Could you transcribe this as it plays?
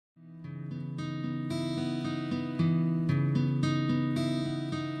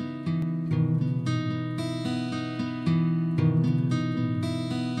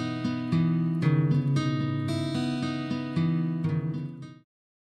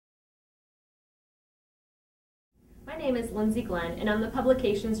name is Lindsay Glenn, and I'm the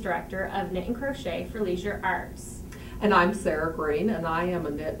Publications Director of Knit and Crochet for Leisure Arts. And I'm Sarah Green, and I am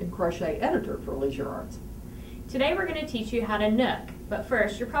a Knit and Crochet Editor for Leisure Arts. Today we're going to teach you how to Knook, but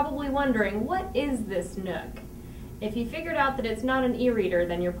first you're probably wondering, what is this Knook? If you figured out that it's not an e-reader,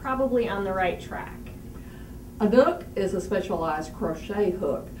 then you're probably on the right track. A Knook is a specialized crochet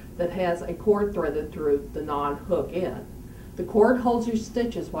hook that has a cord threaded through the non-hook end. The cord holds your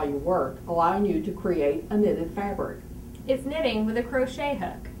stitches while you work, allowing you to create a knitted fabric. It's knitting with a crochet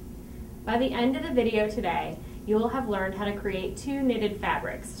hook. By the end of the video today, you will have learned how to create two knitted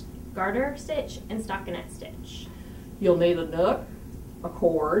fabrics, garter stitch and stockinette stitch. You'll need a Knook, a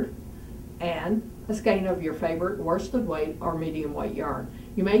cord, and a skein of your favorite worsted weight or medium weight yarn.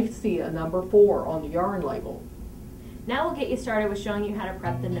 You may see a number 4 on the yarn label. Now we'll get you started with showing you how to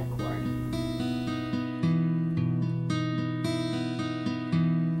prep the Knook cord.